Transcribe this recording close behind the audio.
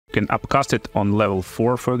You can upcast it on level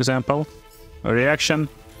 4, for example. Reaction,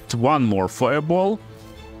 one more fireball,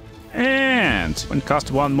 and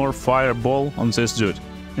cast one more fireball on this dude.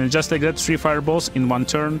 And just like that, 3 fireballs in one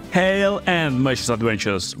turn. Hail and matches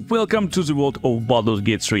adventures! Welcome to the world of Baldurs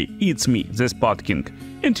Gate 3. It's me, the Spud The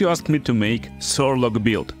King, and you asked me to make Sorlock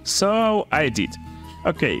build, so I did.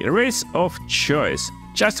 Okay, race of choice.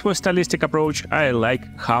 Just for stylistic approach, I like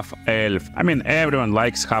half-elf. I mean, everyone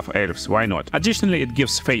likes half-elves, why not? Additionally, it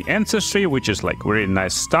gives Fey ancestry, which is like really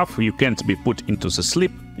nice stuff. You can't be put into the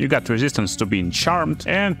sleep. You got resistance to being charmed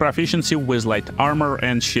and proficiency with light armor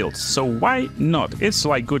and shields. So why not? It's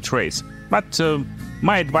like good race. But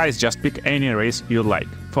my advice, just pick any race you like.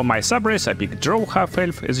 For my sub-race, I pick Drow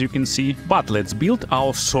half-elf, as you can see. But let's build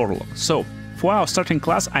our Sorlock. So for our starting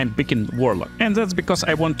class, I'm picking Warlock, and that's because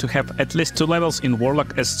I want to have at least 2 levels in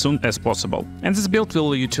Warlock as soon as possible. And this build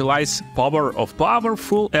will utilize power of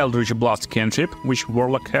powerful Eldritch Blast cantrip, which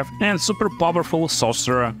Warlock have, and super powerful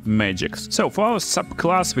Sorcerer magics. So for our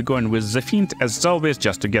subclass, we're going with the Fiend as always,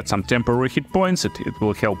 just to get some temporary hit points. It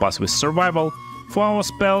will help us with survival. For our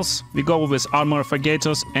spells, we go with Armor of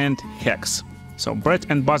Agathos and Hex. So bread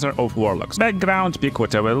and butter of Warlocks. Background, pick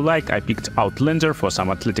whatever you like. I picked Outlander for some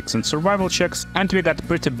athletics and survival checks, and we got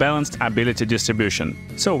pretty balanced ability distribution.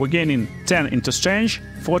 So we're gaining 10 into strength,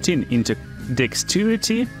 14 into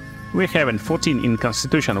dexterity, we're having 14 in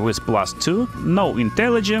constitution with +2, no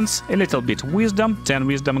intelligence, a little bit wisdom, 10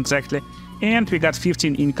 wisdom exactly, and we got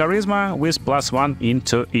 15 in charisma with +1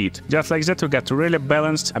 into it. Just like that, we got really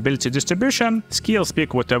balanced ability distribution. Skills,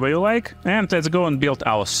 pick whatever you like, and let's go and build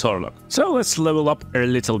our Sorlock. So let's level up a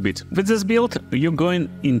little bit. With this build, you're going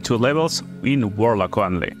into levels in Warlock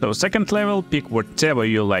only. So second level, pick whatever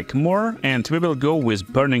you like more, and we will go with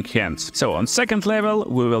Burning Hands. So on second level,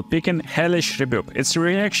 we will pick in Hellish Rebuke. It's a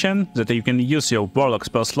reaction that you can use your Warlock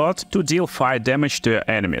spell slot to deal fire damage to your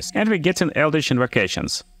enemies, and we get in Eldritch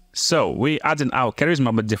Invocations. So, we adding our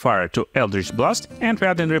Charisma modifier to Eldritch Blast, and we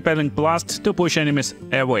adding Repelling Blast to push enemies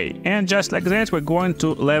away. And just like that, we're going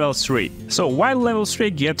to level 3. So, while level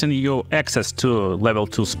 3 getting you access to level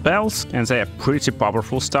 2 spells, and they are pretty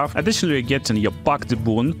powerful stuff, additionally you're getting your Pact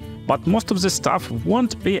Boon, but most of the stuff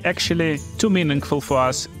won't be actually too meaningful for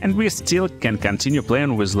us, and we still can continue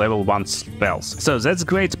playing with level 1 spells. So that's a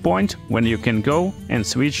great point when you can go and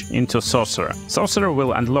switch into Sorcerer. Sorcerer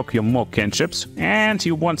will unlock you more cantrips, and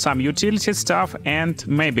you want some utility stuff and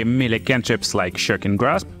maybe melee cantrips like Shocking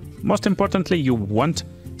Grasp. Most importantly, you want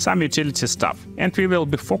some utility stuff, and we will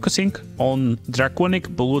be focusing on Draconic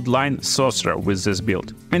Bloodline Sorcerer with this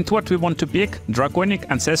build. And what we want to pick? Draconic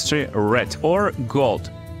Ancestry Red or Gold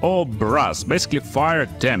or Brass, basically fire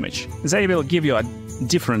damage. They will give you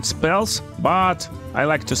different spells, but I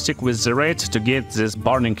like to stick with the red to get these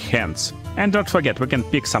Burning Hands. And don't forget, we can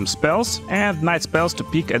pick some spells, and night spells to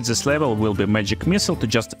pick at this level will be Magic Missile to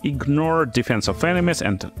just ignore defense of enemies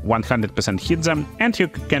and 100% hit them, and you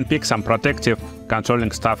can pick some protective controlling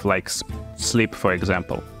stuff like Sleep, for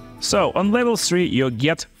example. So on level 3 you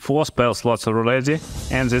get 4 spell slots already,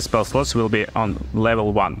 and these spell slots will be on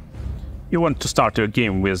level 1. You want to start your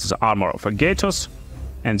game with the Armor of Agathos,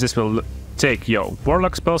 and this will take your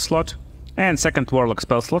Warlock spell slot, and second Warlock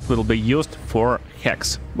spell slot will be used for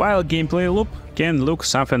Hex. While gameplay loop can look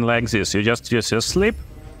something like this. You just use your Sleep,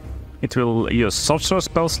 it will use Sorcerer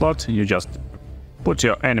spell slot, you just put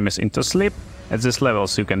your enemies into sleep. At these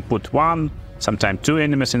levels you can put 1, sometimes 2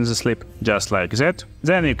 enemies in the sleep, just like that.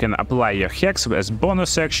 Then you can apply your Hex as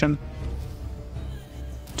bonus action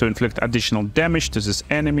to inflict additional damage to this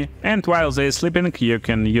enemy, and while they are sleeping you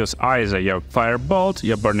can use either your Firebolt,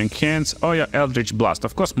 your Burning Hands or your Eldritch Blast.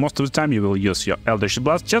 Of course, most of the time you will use your Eldritch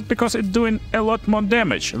Blast just because it's doing a lot more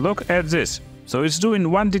damage. Look at this. So it's doing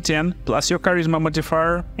 1d10 plus your Charisma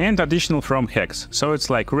modifier and additional from Hex, so it's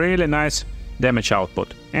like really nice damage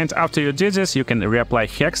output. And after you did this, you can reapply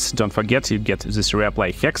Hex. Don't forget, you get this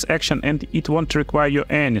reapply Hex action, and it won't require you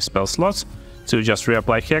any spell slots. So just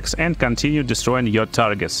reapply Hex and continue destroying your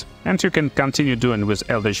targets. And you can continue doing with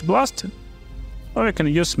Eldritch Blast, or you can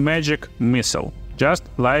use Magic Missile, just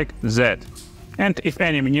like that. And if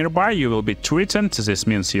enemy nearby, you will be threatened. This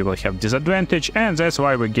means you will have disadvantage, and that's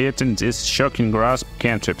why we're getting this Shocking Grasp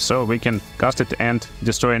cantrip, so we can cast it and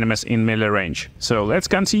destroy enemies in melee range. So let's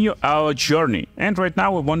continue our journey. And right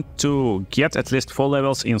now we want to get at least 4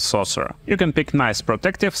 levels in Sorcerer. You can pick nice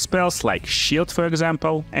protective spells like Shield, for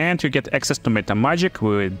example, and you get access to meta magic.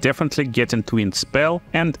 We will definitely get in Twin Spell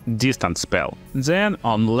and Distant Spell. Then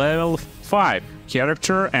on level 5,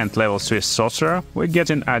 character and level 3 sorcerer, we get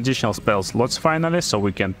an additional spell slots finally, so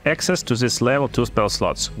we can access to this level 2 spell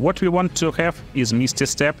slots. What we want to have is Misty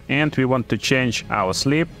Step, and we want to change our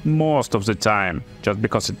sleep most of the time, just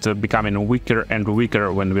because it's becoming weaker and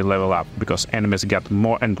weaker when we level up, because enemies get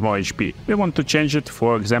more and more HP. We want to change it,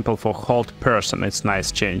 for example, for Hold Person, it's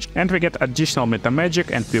nice change. And we get additional meta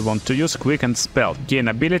magic, and we want to use Quicken Spell, gain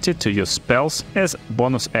ability to use spells as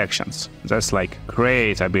bonus actions. That's like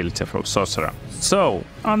great ability for sorcerer. So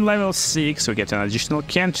on level 6 we get an additional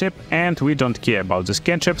cantrip, and we don't care about these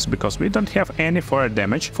cantrips because we don't have any fire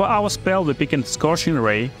damage. For our spell we pick in Scorching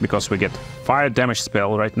Ray because we get fire damage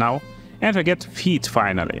spell right now. And we get feat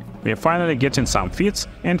finally. We are finally getting some feats,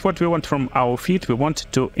 and what we want from our feat, we want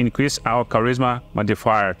to increase our charisma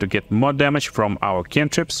modifier to get more damage from our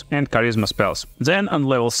cantrips and charisma spells. Then on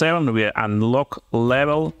level 7 we unlock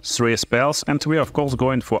level 3 spells, and we are of course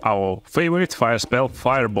going for our favorite fire spell,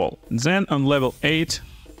 Fireball. Then on level 8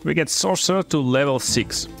 we get Sorcerer to level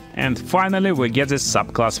 6. And finally we get this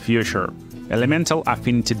subclass Future. Elemental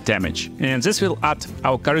Affinity Damage, and this will add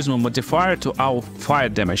our charisma modifier to our fire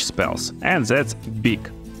damage spells, and that's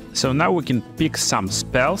big. So now we can pick some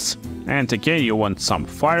spells, and again you want some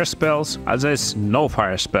fire spells, there's no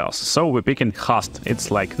fire spells, so we're picking Hast,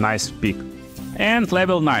 it's like nice pick. And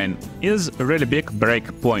level 9 is a really big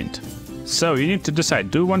break point. So you need to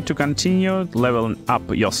decide, do you want to continue leveling up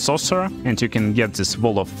your sorcerer, and you can get this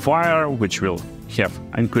Wall of Fire, which will have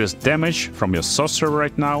increased damage from your sorcerer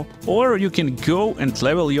right now, or you can go and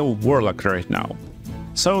level your warlock right now.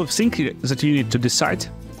 So think that you need to decide,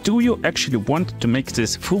 do you actually want to make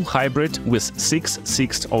this full hybrid with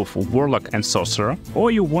 6/6 of warlock and sorcerer,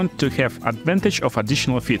 or you want to have advantage of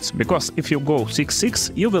additional feats, because if you go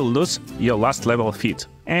 6/6 you will lose your last level feat,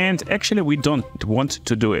 and actually we don't want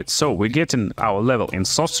to do it. So we get in our level in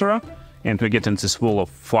sorcerer, and we get in this Wall of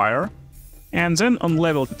Fire. And then on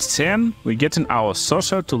level 10 we get in our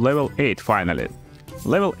sorcerer to level 8 finally.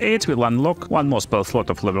 Level 8 will unlock one more spell slot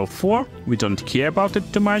of level 4, we don't care about it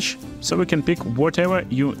too much, so we can pick whatever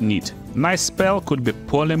you need. Nice spell could be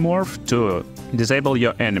Polymorph to disable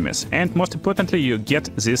your enemies, and most importantly you get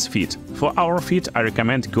this feat. For our feat I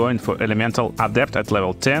recommend going for Elemental Adept at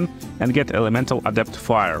level 10 and get Elemental Adept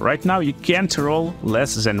Fire. Right now you can't roll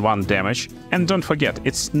less than 1 damage, and don't forget,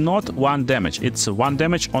 it's not 1 damage, it's 1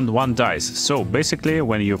 damage on 1 dice. So basically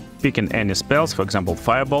when you pick in any spells, for example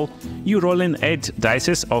Fireball, you roll in 8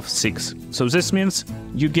 dices of 6. So this means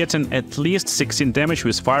you get in at least 16 damage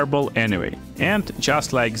with Fireball anyway. And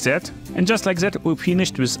just like that we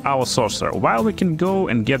finished with our sorcerer. While we can go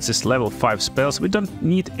and get this level 5 spells, we don't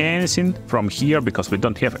need anything from here because we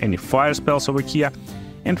don't have any fire spells over here.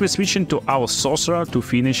 And we're switching to our sorcerer to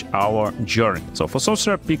finish our journey. So for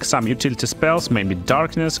sorcerer, pick some utility spells, maybe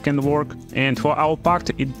darkness can work. And for our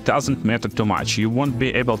pact, it doesn't matter too much. You won't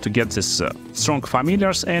be able to get this strong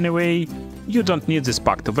familiars anyway. You don't need this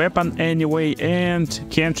pact weapon anyway, and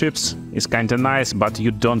cantrips is kinda nice, but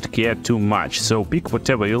you don't care too much. So pick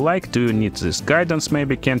whatever you like. Do you need this guidance,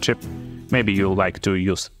 maybe cantrip? Maybe you like to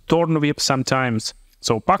use Thorn Whip sometimes.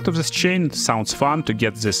 So Pact of this Chain sounds fun to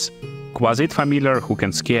get this Quasit familiar who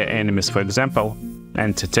can scare enemies, for example,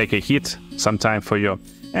 and take a hit sometime for you.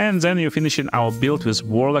 And then you finish in our build with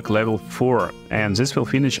Warlock level 4, and this will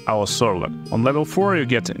finish our Sorlock. On level 4 you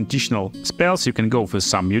get additional spells, you can go with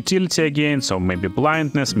some utility again, so maybe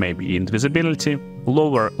blindness, maybe invisibility,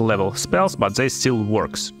 lower level spells, but they still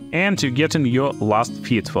works. And you get in your last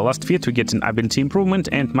feat. For last feat you get an ability improvement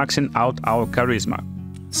and maxing out our charisma.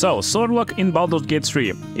 So, Sorlock in Baldurs Gate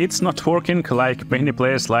 3. It's not working like many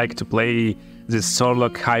players like to play this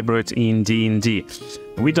Sorlock hybrid in D&D.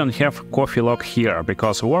 We don't have Coffee Lock here,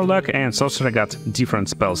 because Warlock and Sorcerer got different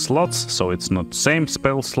spell slots, so it's not same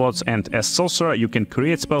spell slots, and as Sorcerer you can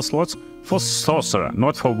create spell slots for Sorcerer,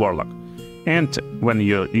 not for Warlock. And when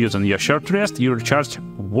you're using your short rest, you recharge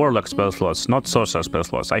Warlock spell slots, not Sorcerer spell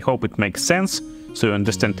slots. I hope it makes sense, so you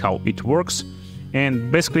understand how it works.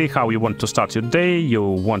 And basically how you want to start your day, you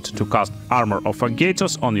want to cast Armor of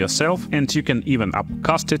Agathos on yourself, and you can even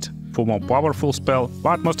upcast it for more powerful spell,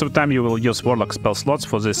 but most of the time you will use Warlock spell slots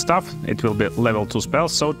for this stuff. It will be level 2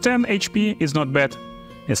 spells, so 10 HP is not bad.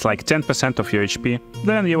 It's like 10% of your HP.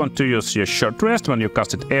 Then you want to use your short rest. When you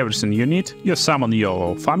casted everything you need, you summon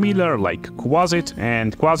your familiar like Quasit,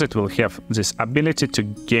 and Quasit will have this ability to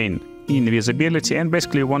gain invisibility, and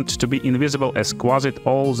basically want to be invisible as Quasit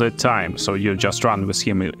all the time, so you just run with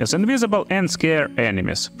him as invisible and scare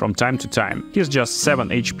enemies from time to time. He's just 7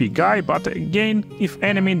 HP guy, but again, if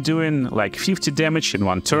enemy doing like 50 damage in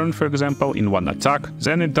one turn, for example, in one attack,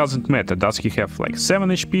 then it doesn't matter, does he have like 7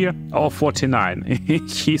 HP or 49,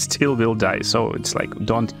 he still will die, so it's like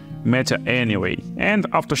don't meta anyway. And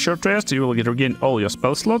after short rest you will regain all your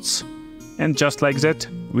spell slots. And just like that,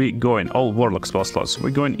 we go in all Warlock spell slots. We're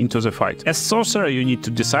going into the fight. As Sorcerer, you need to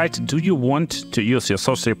decide, do you want to use your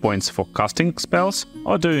sorcery points for casting spells,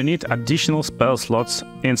 or do you need additional spell slots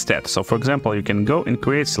instead? So for example, you can go and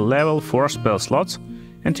create level 4 spell slots,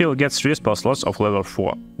 and you'll get 3 spell slots of level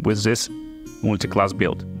 4 with this multi-class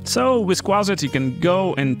build. So with Quasit you can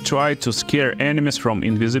go and try to scare enemies from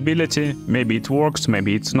invisibility. Maybe it works,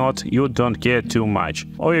 maybe it's not, you don't care too much.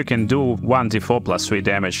 Or you can do 1d4 plus 3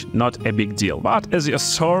 damage, not a big deal. But as your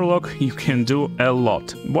Sorlock you can do a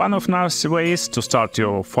lot. One of nice ways to start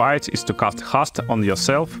your fight is to cast Hast on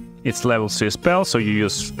yourself. It's level 3 spell, so you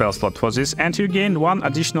use spell slot for this, and you gain 1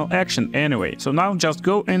 additional action anyway. So now just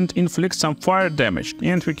go and inflict some fire damage.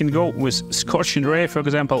 And we can go with Scorching Ray, for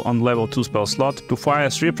example, on level 2 spell slot to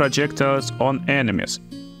fire 3 projectiles on enemies.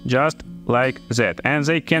 Just like that. And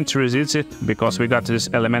they can't resist it, because we got this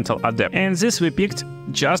elemental adept. And this we picked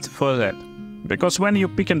just for that. Because when you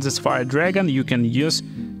pick in this fire dragon, you can use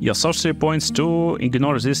your sorcery points to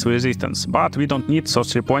ignore this resistance. But we don't need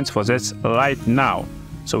sorcery points for this right now.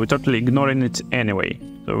 So we're totally ignoring it anyway.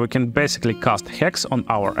 So we can basically cast Hex on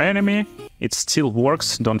our enemy. It still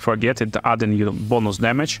works, don't forget it, adding you bonus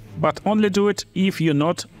damage. But only do it if you're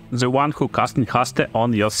not the one who casting Haste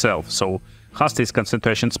on yourself. So Haste is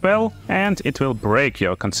concentration spell, and it will break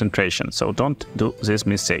your concentration. So don't do this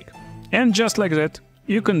mistake. And just like that,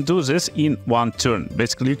 you can do this in one turn.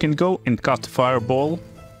 Basically you can go and cast Fireball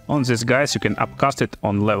on these guys. You can upcast it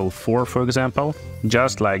on level 4, for example.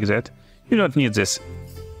 Just like that. You don't need this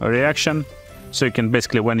reaction, so you can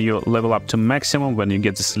basically, when you level up to maximum, when you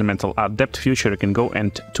get this elemental adept feature, you can go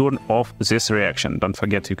and turn off this reaction. Don't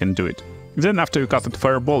forget you can do it. Then after you casted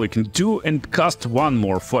Fireball, you can do and cast one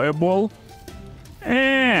more Fireball.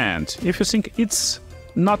 And if you think it's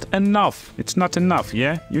not enough,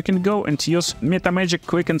 yeah, you can go and use Meta Magic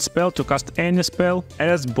Quicken spell to cast any spell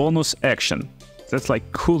as bonus action. That's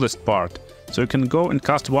like coolest part. So you can go and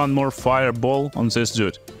cast one more Fireball on this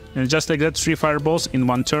dude. And just like that, 3 fireballs in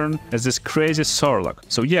one turn as this crazy Sorlock.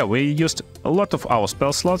 So yeah, we used a lot of our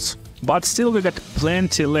spell slots, but still we got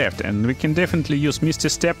plenty left, and we can definitely use Misty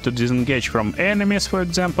Step to disengage from enemies, for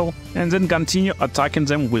example, and then continue attacking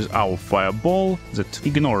them with our Fireball that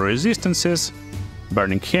ignore resistances,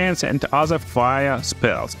 Burning Hands and other fire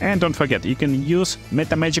spells. And don't forget, you can use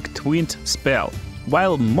Meta Magic Twinned spell.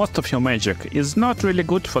 While most of your magic is not really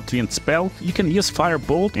good for Twinned spell, you can use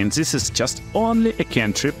Firebolt, and this is just only a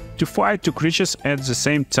cantrip to fire 2 creatures at the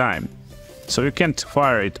same time. So you can't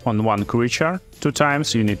fire it on one creature 2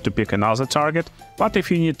 times, you need to pick another target. But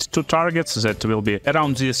if you need 2 targets that will be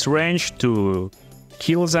around this range to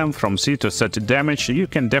kill them from 3 to 30 damage, you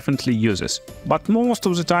can definitely use this. But most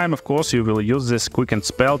of the time, of course, you will use this Quicken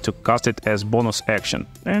spell to cast it as bonus action.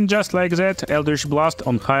 And just like that, Eldritch Blast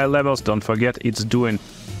on higher levels, don't forget it's doing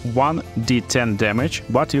 1d10 damage,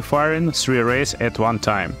 but you fire in 3 rays at one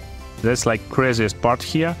time. That's like craziest part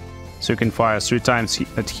here. So you can fire 3 times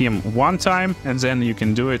at him one time, and then you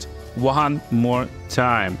can do it one more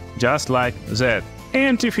time, just like that.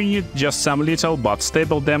 And if you need just some little but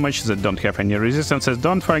stable damage that don't have any resistances,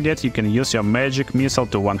 don't forget you can use your magic missile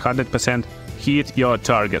to 100% hit your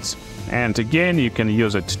targets. And again, you can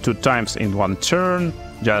use it 2 times in one turn,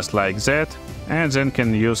 just like that. And then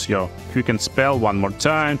can use your Quicken spell one more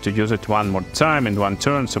time to use it one more time in one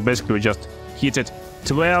turn. So basically we just hit it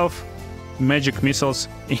 12 magic missiles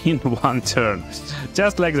in one turn.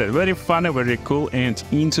 Just like that. Very funny, very cool and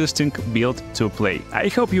interesting build to play. I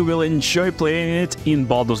hope you will enjoy playing it in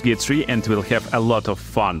Baldur's Gate 3 and will have a lot of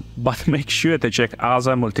fun. But make sure to check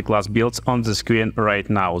other multi-class builds on the screen right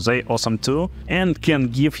now. They're awesome too and can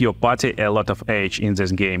give your party a lot of edge in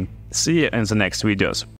this game. See you in the next videos.